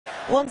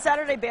Well, on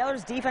Saturday,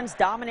 Baylor's defense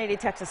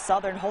dominated Texas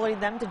Southern, holding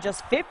them to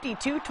just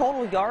 52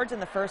 total yards in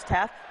the first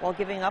half while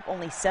giving up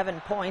only 7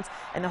 points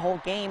in the whole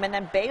game. And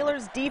then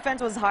Baylor's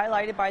defense was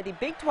highlighted by the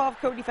Big 12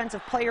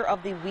 Co-Defensive Player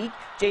of the Week,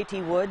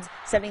 J.T. Woods,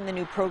 setting the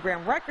new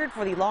program record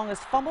for the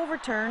longest fumble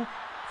return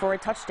for a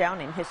touchdown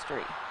in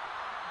history.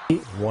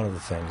 One of the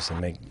things that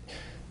make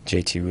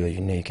J.T. really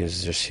unique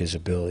is just his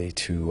ability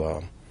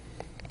to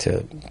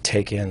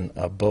take in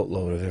a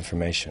boatload of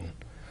information,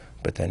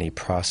 but then he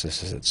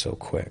processes it so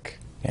quick.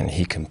 And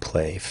he can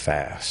play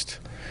fast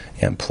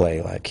and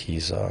play like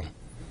he's,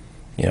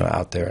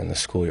 out there in the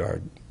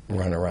schoolyard,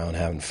 running around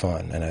having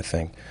fun. And I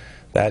think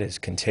that is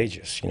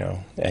contagious,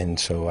 And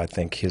so I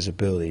think his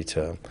ability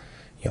to,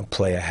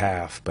 play a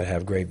half but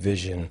have great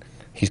vision,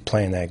 he's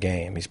playing that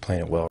game. He's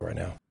playing it well right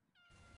now.